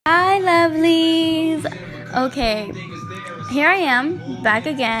Okay, here I am, back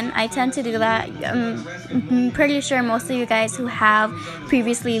again. I tend to do that. I'm pretty sure most of you guys who have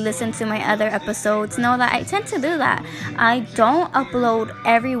previously listened to my other episodes know that I tend to do that. I don't upload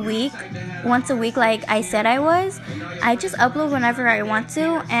every week, once a week like I said I was. I just upload whenever I want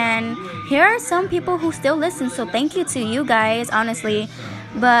to, and here are some people who still listen, so thank you to you guys, honestly.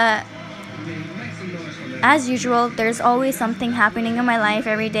 But as usual, there's always something happening in my life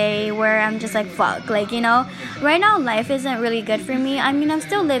every day where I'm just like, fuck, like, right now life isn't really good for me. I mean, I'm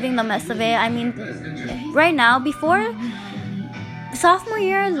still living the mess of it. I mean, right now, before sophomore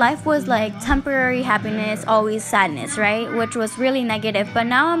year, life was like temporary happiness, always sadness, right? Which was really negative. But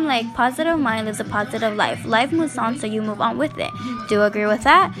now I'm like, positive mind lives a positive life. Life moves on, so you move on with it. Do you agree with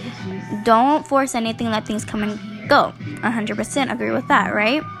that? Don't force anything, let things come and go. 100% agree with that,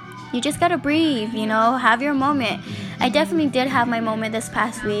 right? You just gotta breathe, have your moment. I definitely did have my moment this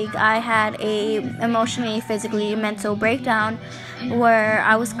past week. I had a emotionally, physically, mental breakdown where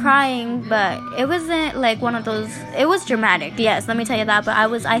I was crying, but it wasn't like one of those, it was dramatic, yes, let me tell you that, but I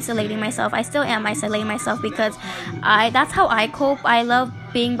was isolating myself. I still am isolating myself because that's how I cope. I love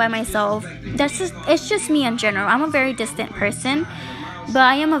being by myself. It's just me in general. I'm a very distant person, but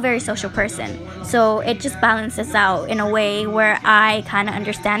I am a very social person, so it just balances out in a way where I kind of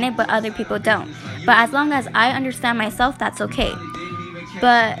understand it, but other people don't. But as long as I understand myself, that's okay.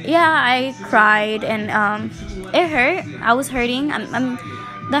 But yeah, I cried, and it hurt. I was hurting.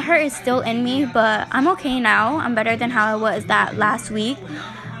 The hurt is still in me, but I'm okay now. I'm better than how I was that last week.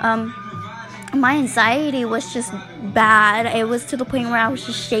 My anxiety was just bad. It was to the point where I was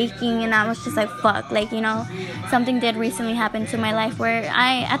just shaking, and I was just like, fuck, like, something did recently happen to my life where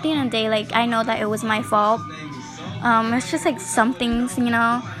at the end of the day, like, I know that it was my fault. It's just like some things,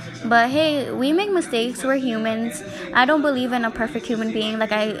 but hey, we make mistakes. We're humans. I don't believe in a perfect human being.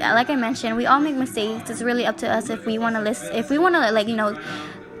 Like I mentioned, we all make mistakes. It's really up to us if we want to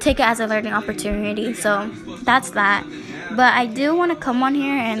take it as a learning opportunity. So that's that. But I do want to come on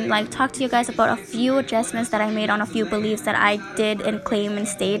here and talk to you guys about a few adjustments that I made on a few beliefs that I did and claim and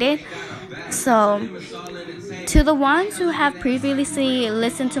stated. So to the ones who have previously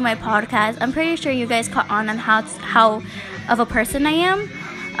listened to my podcast, I'm pretty sure you guys caught on how of a person I am.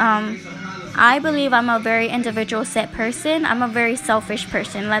 I believe I'm a very individual set person. I'm a very selfish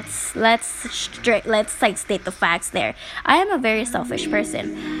person. Let's state the facts there. I am a very selfish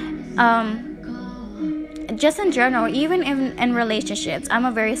person. Just in general, even in relationships, I'm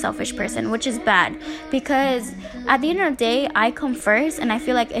a very selfish person, which is bad, because at the end of the day, I come first, and I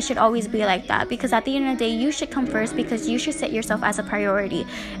feel like it should always be like that, because at the end of the day, you should come first, because you should set yourself as a priority.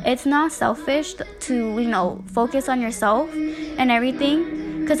 It's not selfish to focus on yourself and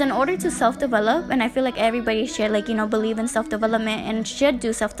everything, because in order to self-develop, and I feel like everybody should believe in self-development and should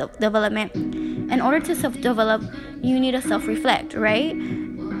do self-development. In order to self-develop, you need to self-reflect, right?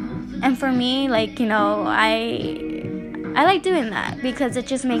 And for me, I like doing that because it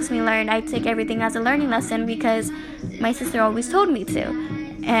just makes me learn. I take everything as a learning lesson because my sister always told me to.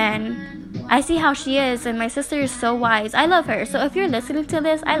 And I see how she is, and my sister is so wise. I love her. So if you're listening to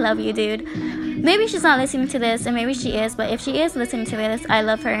this, I love you, dude. Maybe she's not listening to this, and maybe she is. But if she is listening to this, I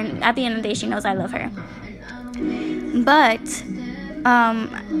love her. And at the end of the day, she knows I love her. But,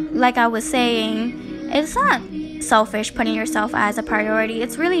 like I was saying, it's not selfish putting yourself as a priority.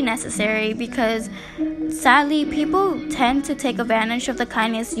 It's really necessary, because sadly people tend to take advantage of the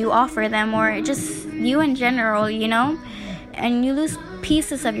kindness you offer them, or just you in general, and you lose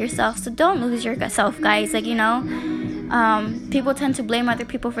pieces of yourself. So don't lose yourself, guys. People tend to blame other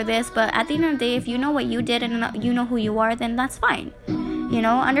people for this, but at the end of the day, if you know what you did and you know who you are, then that's fine.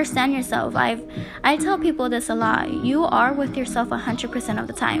 Understand yourself. I tell people this a lot. You are with yourself 100% of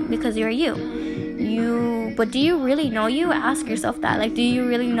the time, because you're but do you really know you? Ask yourself that. Do you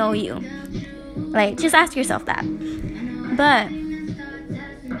really know you? Just ask yourself that. But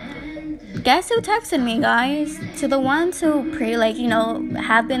guess who texted me, guys? To the ones who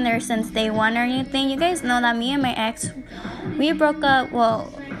have been there since day one or anything, you guys know that me and my ex, we broke up.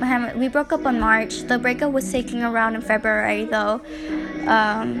 Well, we broke up on March. The breakup was taking around in February, though.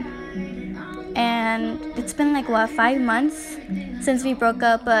 And it's been 5 months since we broke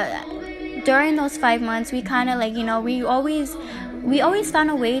up, but during those 5 months, we kind of we always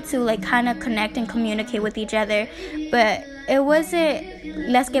found a way to kind of connect and communicate with each other. But it wasn't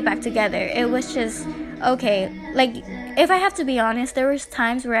let's get back together. It was just okay. If I have to be honest, there was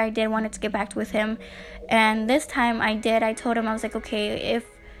times where I did wanted to get back with him, and this time I did. I told him, I was like, okay, if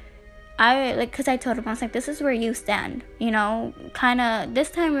because I told him, I was like, this is where you stand, kind of. This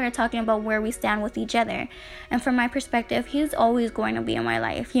time we were talking about where we stand with each other, and from my perspective, he's always going to be in my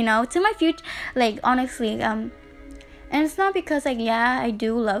life, to my future, like, honestly, and it's not because, like, yeah, I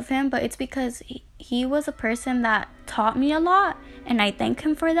do love him, but it's because he was a person that taught me a lot, and I thank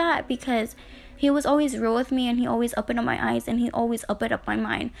him for that, because he was always real with me, and he always opened up my eyes, and he always opened up my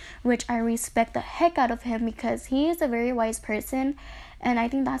mind, which I respect the heck out of him, because he is a very wise person. And I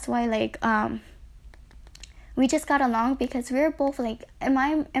think that's why, like, we just got along, because we were both, like, in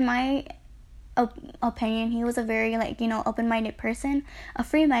my opinion, he was a very, like, open-minded person, a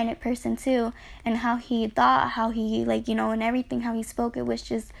free-minded person too, and how he thought, how he, like, and everything, how he spoke, it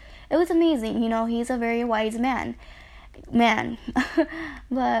was amazing. He's a very wise man,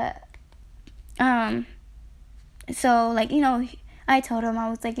 but so, like, I told him, I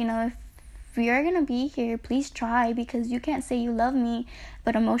was like, if you're gonna be here, please try, because you can't say you love me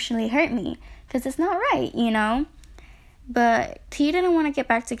but emotionally hurt me, because it's not right, But he didn't want to get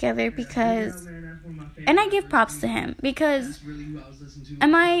back together, because, and I give props to him, because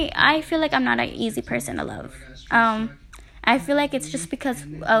I feel like I'm not an easy person to love. I feel like it's just because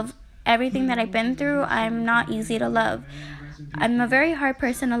of everything that I've been through, I'm not easy to love. I'm a very hard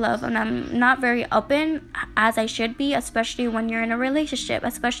person to love, and I'm not very open as I should be, especially when you're in a relationship,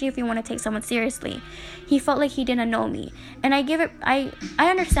 especially if you want to take someone seriously. He felt like he didn't know me, and I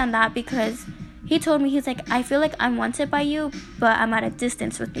understand that, because he told me, he's like, I feel like I'm wanted by you, but I'm at a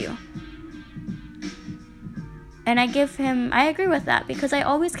distance with you. And I agree with that, because I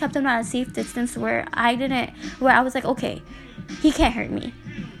always kept him at a safe distance where I was like, okay, he can't hurt me.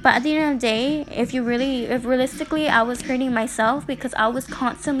 But at the end of the day, if realistically, I was hurting myself, because I was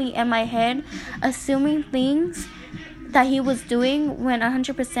constantly in my head assuming things that he was doing, when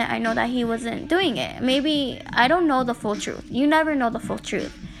 100% I know that he wasn't doing it. Maybe I don't know the full truth. You never know the full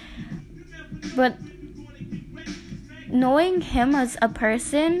truth. But knowing him as a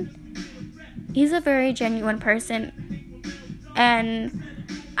person, he's a very genuine person, and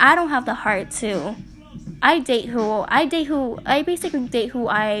I don't have the heart to. I basically date who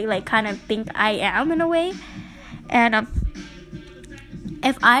I, like, kind of think I am, in a way. And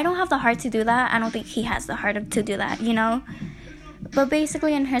if I don't have the heart to do that, I don't think he has the heart to do that, But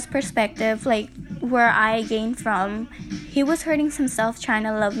basically, in his perspective, like, where I gained from, he was hurting himself trying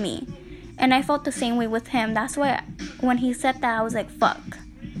to love me. And I felt the same way with him. That's why when he said that, I was like, fuck.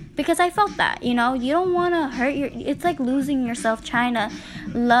 Because I felt that, you don't want to hurt it's like losing yourself trying to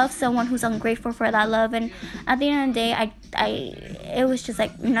love someone who's ungrateful for that love. And at the end of the day, it was just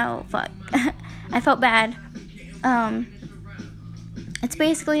like, no, fuck. I felt bad. It's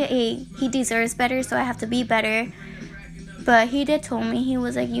basically he deserves better, so I have to be better. But he did tell me, he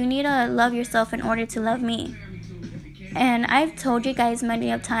was like, you need to love yourself in order to love me. And I've told you guys many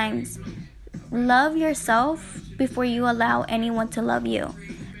of times, love yourself before you allow anyone to love you.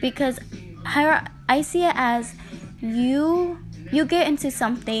 Because I see it as you get into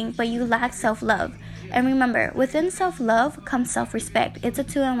something, but you lack self-love. And remember, within self-love comes self-respect. It's a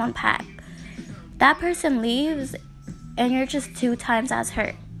 2-in-1 pack. That person leaves, and you're just 2 times as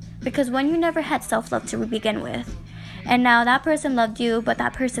hurt. Because when you never had self-love to begin with, and now that person loved you, but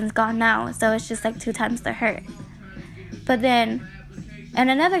that person's gone now, so it's just like 2 times the hurt. But then, in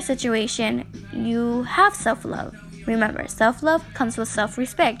another situation, you have self-love. Remember, self-love comes with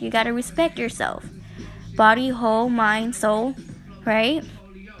self-respect. You gotta respect yourself. Body, whole, mind, soul, right?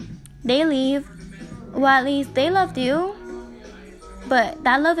 They leave. Well, at least they loved you. But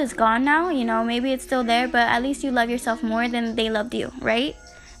that love is gone now, maybe it's still there, but at least you love yourself more than they loved you, right?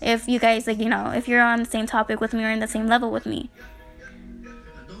 If you guys, like, if you're on the same topic with me or in the same level with me.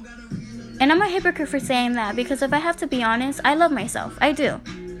 And I'm a hypocrite for saying that, because if I have to be honest, I love myself. I do.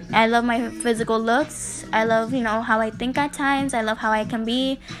 I love my physical looks. I love, how I think at times. I love how I can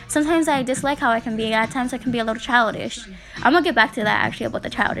be. Sometimes I dislike how I can be. At times I can be a little childish. I'm going to get back to that, actually, about the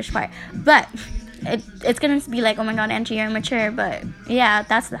childish part. But it's going to be like, oh my god, Angie, you're immature. But yeah,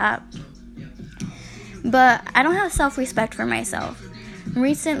 that's that. But I don't have self-respect for myself.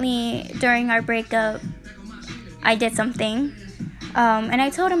 Recently, during our breakup, I did something. And I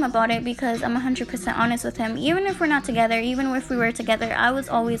told him about it, because I'm 100% honest with him. Even if we're not together, even if we were together, I was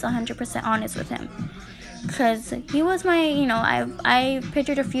always 100% honest with him. Because he was my, I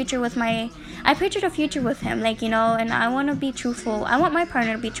pictured a future with him, like, and I want to be truthful. I want my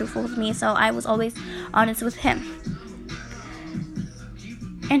partner to be truthful with me, so I was always honest with him.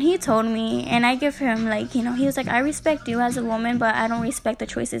 And he told me, and I give him, like, he was like, I respect you as a woman, but I don't respect the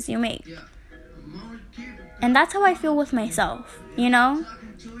choices you make. And that's how I feel with myself,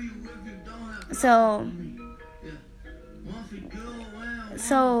 So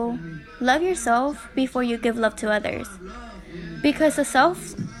love yourself before you give love to others. Because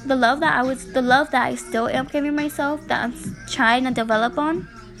the love that I still am giving myself, that I'm trying to develop on,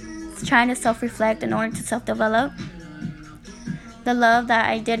 trying to self-reflect in order to self-develop, the love that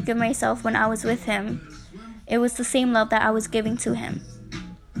I did give myself when I was with him, it was the same love that I was giving to him.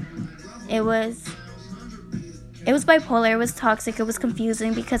 It was bipolar, it was toxic, it was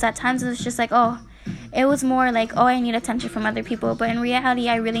confusing, because at times it was just like, it was more like, I need attention from other people, but in reality,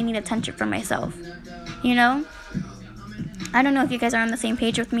 I really need attention from myself, you know? I don't know if you guys are on the same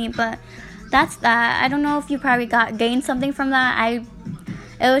page with me, but that's that. I don't know if you probably gained something from that. It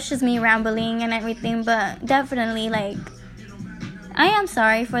was just me rambling and everything, but definitely, like, I am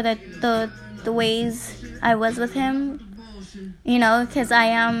sorry for the ways I was with him, you know, because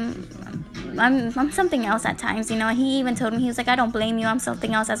I'm something else at times, you know. He even told me, he was like, I don't blame you, I'm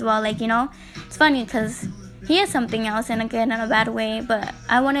something else as well, like, you know. It's funny because he is something else, and again, in a bad way, but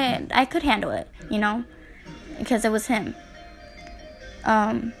I could handle it, you know, because it was him.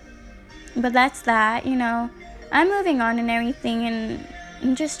 But that's that, you know. I'm moving on and everything, and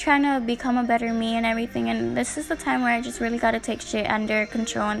I'm just trying to become a better me and everything, and this is the time where I just really gotta take shit under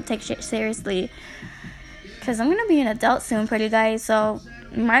control and take shit seriously, because I'm gonna be an adult soon, pretty guys, so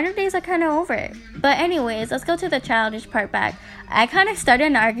minor days are kind of over. But anyways, let's go to the childish part back. I kind of started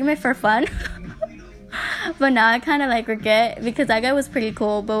an argument for fun, but now I kind of like regret, because that guy was pretty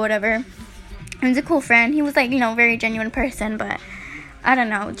cool, but whatever. He was a cool friend. He was like, you know, very genuine person, but I don't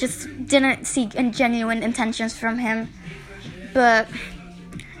know, just didn't see genuine intentions from him. But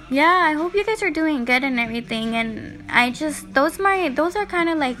yeah, I hope you guys are doing good and everything, and those are kind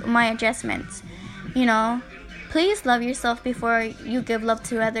of like my adjustments, you know. Please love yourself before you give love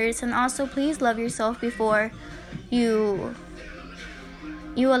to others, and also please love yourself before you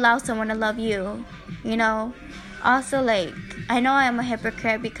allow someone to love you, you know. Also, like, I know I'm a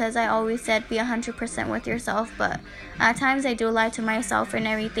hypocrite because I always said be 100% with yourself, but at times I do lie to myself and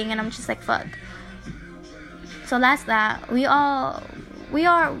everything, and I'm just like, fuck. So that's that. We're not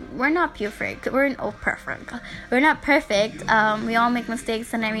perfect. We're not perfect. We all make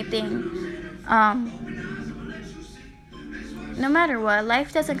mistakes and everything. No matter what,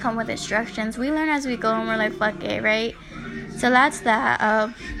 life doesn't come with instructions. We learn as we go, and we're like, fuck it, right? So that's that.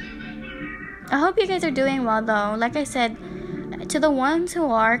 I hope you guys are doing well, though. Like I said, to the ones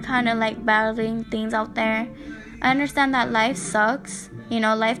who are kind of like battling things out there, I understand that life sucks. You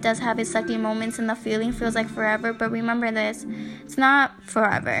know, life does have its sucky moments, and the feeling feels like forever. But remember this, it's not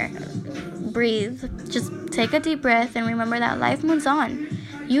forever. Breathe. Just take a deep breath and remember that life moves on.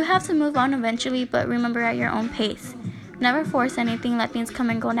 You have to move on eventually, but remember at your own pace. Never force anything, let things come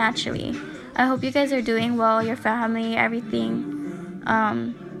and go naturally. I hope you guys are doing well, your family, everything.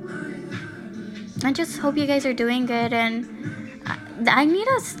 I just hope you guys are doing good, and I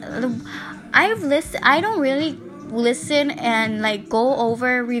don't really listen and like go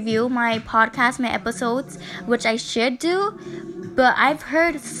over review my podcast, my episodes, which I should do, but I've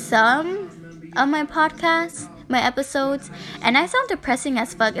heard some of my podcasts, my episodes, and I sound depressing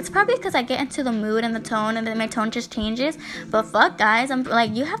as fuck. It's probably because I get into the mood and the tone, and then my tone just changes. But fuck, guys, I'm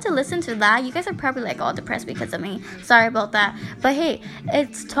like, you have to listen to that. You guys are probably like all depressed because of me. Sorry about that. But hey,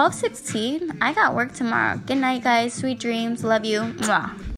 it's 12:16. I got work tomorrow. Good night, guys. Sweet dreams. Love you. Mwah.